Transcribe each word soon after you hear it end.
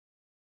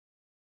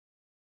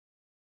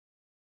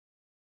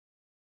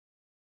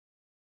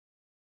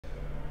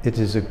It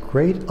is a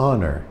great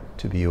honor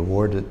to be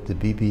awarded the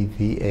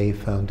BBVA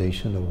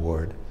Foundation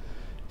Award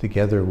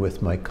together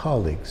with my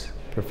colleagues,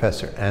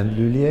 Professor Anne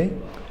Lullier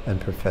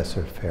and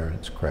Professor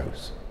Ferenc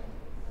Krausz.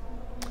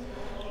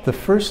 The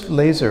first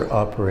laser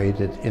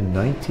operated in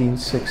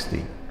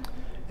 1960,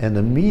 and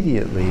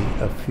immediately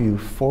a few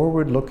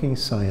forward-looking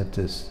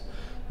scientists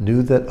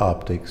knew that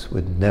optics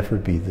would never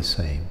be the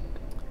same.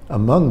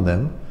 Among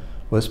them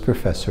was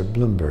Professor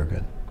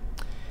Bloembergen.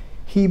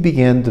 He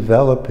began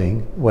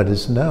developing what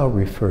is now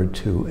referred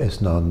to as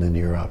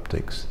nonlinear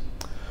optics.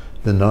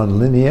 The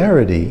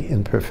nonlinearity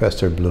in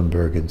Professor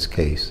Bloembergen's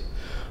case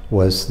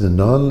was the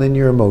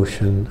nonlinear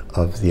motion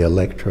of the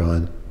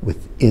electron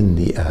within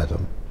the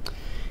atom.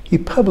 He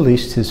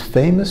published his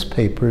famous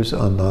papers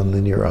on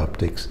nonlinear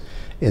optics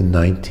in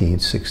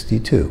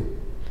 1962,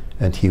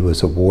 and he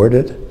was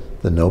awarded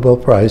the Nobel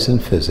Prize in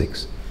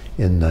Physics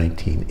in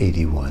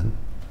 1981.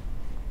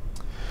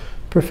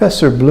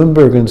 Professor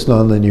Bloembergen's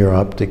nonlinear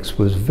optics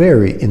was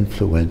very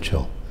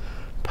influential,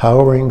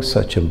 powering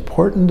such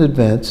important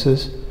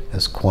advances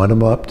as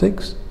quantum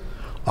optics,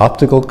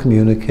 optical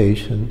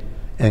communication,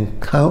 and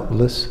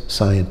countless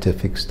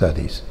scientific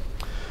studies.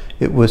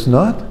 It was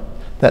not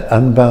that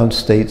unbound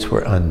states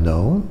were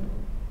unknown.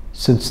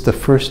 Since the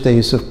first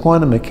days of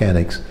quantum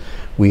mechanics,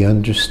 we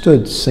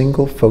understood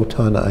single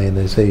photon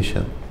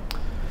ionization.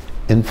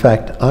 In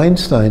fact,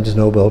 Einstein's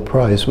Nobel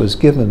Prize was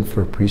given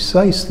for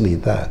precisely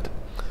that,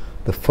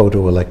 the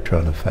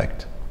photoelectron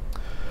effect.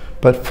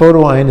 But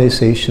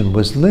photoionization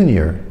was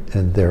linear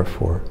and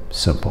therefore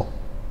simple.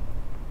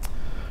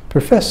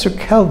 Professor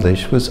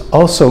Keldysh was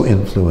also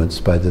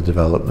influenced by the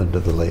development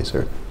of the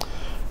laser.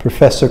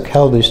 Professor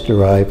Keldysh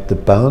derived the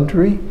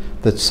boundary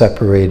that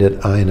separated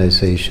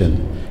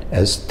ionization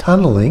as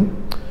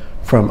tunneling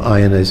from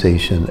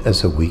ionization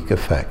as a weak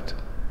effect.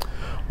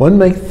 One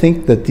might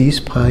think that these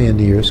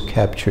pioneers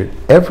captured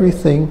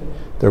everything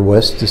there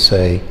was to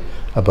say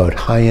about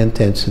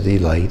high-intensity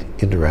light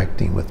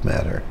interacting with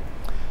matter.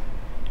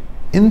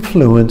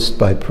 Influenced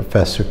by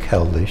Professor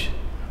Keldysh,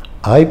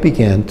 I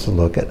began to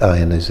look at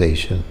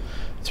ionization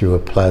through a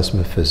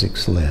plasma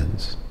physics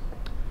lens.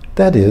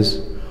 That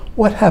is,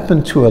 what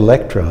happened to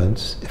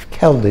electrons if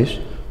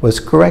Keldysh was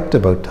correct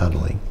about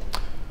tunneling?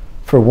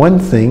 For one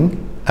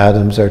thing,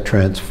 atoms are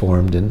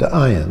transformed into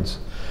ions,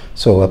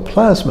 so a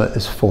plasma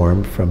is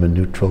formed from a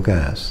neutral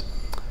gas.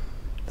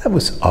 That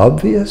was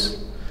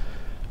obvious.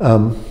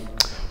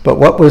 But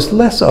what was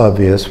less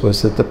obvious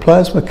was that the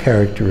plasma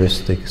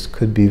characteristics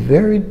could be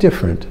very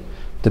different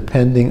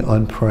depending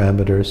on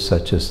parameters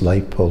such as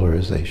light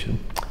polarization.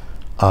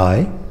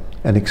 I,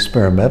 an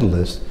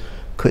experimentalist,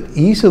 could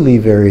easily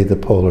vary the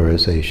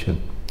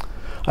polarization.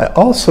 I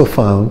also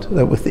found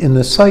that within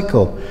a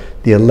cycle,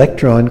 the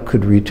electron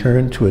could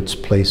return to its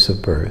place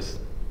of birth.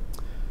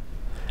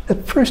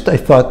 At first, I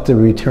thought the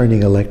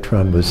returning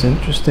electron was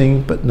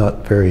interesting, but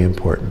not very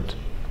important.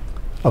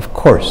 Of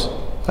course,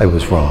 I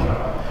was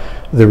wrong.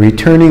 The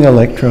returning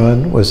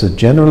electron was a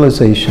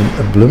generalization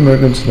of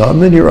Bloembergen's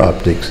nonlinear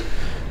optics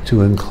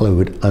to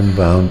include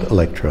unbound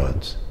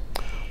electrons.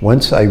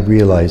 Once I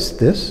realized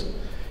this,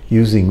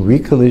 using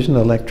recollision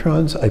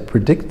electrons, I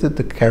predicted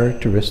the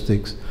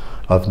characteristics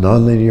of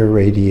nonlinear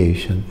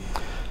radiation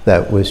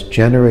that was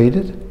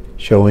generated,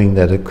 showing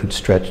that it could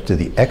stretch to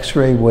the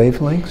X-ray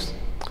wavelengths.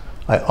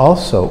 I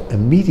also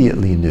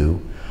immediately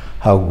knew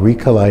how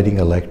recolliding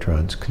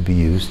electrons could be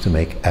used to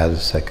make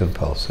attosecond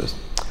pulses,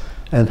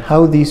 and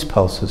how these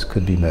pulses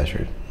could be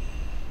measured.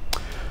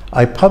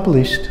 I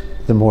published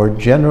the more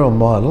general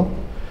model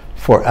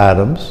for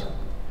atoms,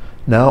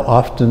 now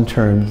often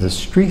termed the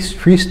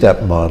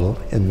three-step model,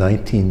 in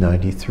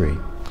 1993.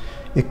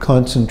 It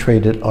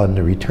concentrated on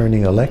the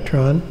returning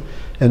electron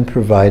and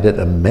provided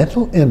a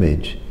mental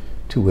image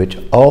to which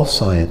all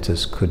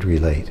scientists could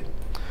relate.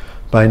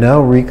 By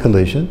now,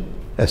 recollision,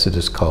 as it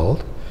is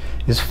called,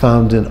 is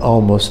found in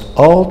almost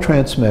all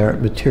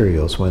transparent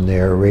materials when they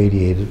are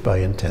irradiated by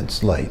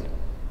intense light.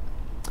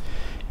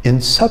 In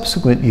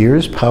subsequent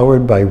years,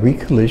 powered by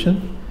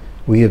recollision,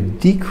 we have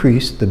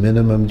decreased the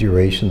minimum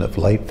duration of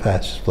light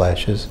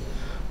flashes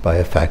by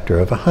a factor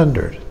of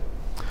 100,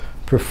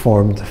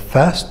 performed the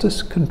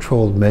fastest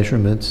controlled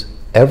measurements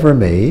ever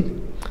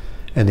made,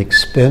 and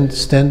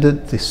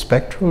extended the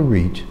spectral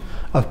reach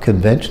of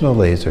conventional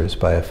lasers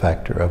by a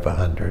factor of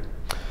 100.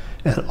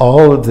 And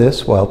all of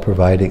this while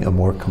providing a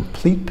more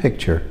complete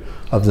picture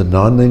of the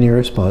nonlinear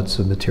response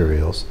of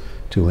materials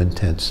to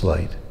intense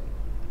light.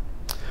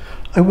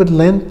 I would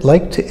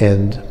like to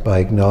end by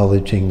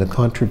acknowledging the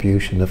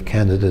contribution of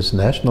Canada's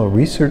National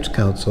Research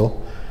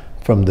Council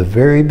from the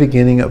very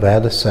beginning of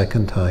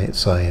attosecond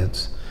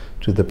science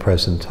to the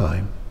present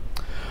time.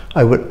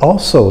 I would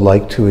also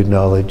like to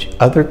acknowledge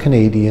other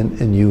Canadian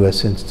and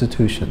US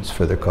institutions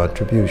for their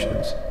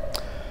contributions.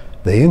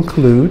 They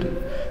include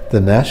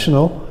the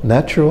National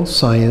Natural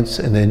Science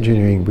and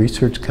Engineering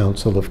Research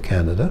Council of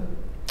Canada,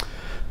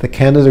 the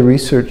Canada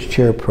Research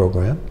Chair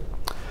Program,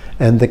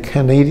 and the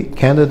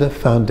Canada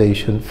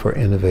Foundation for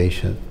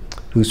Innovation,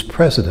 whose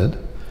president,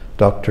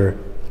 Dr.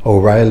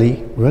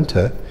 O'Reilly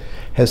Runte,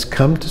 has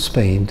come to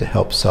Spain to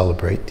help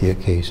celebrate the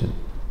occasion.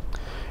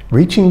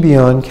 Reaching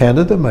beyond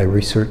Canada, my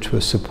research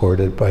was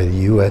supported by the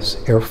U.S.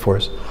 Air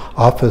Force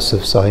Office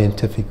of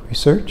Scientific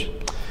Research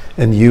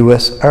and the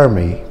U.S.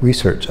 Army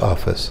Research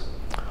Office.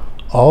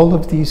 All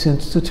of these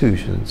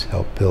institutions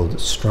help build a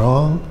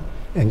strong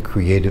and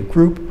creative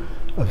group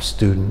of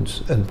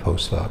students and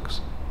postdocs.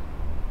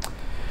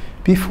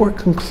 Before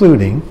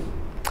concluding,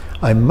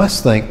 I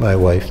must thank my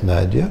wife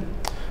Nadia,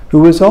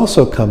 who has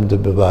also come to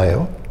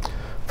BBVA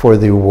for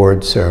the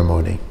award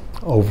ceremony.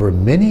 Over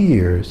many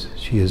years,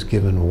 she has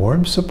given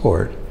warm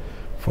support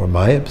for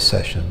my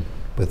obsession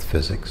with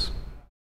physics.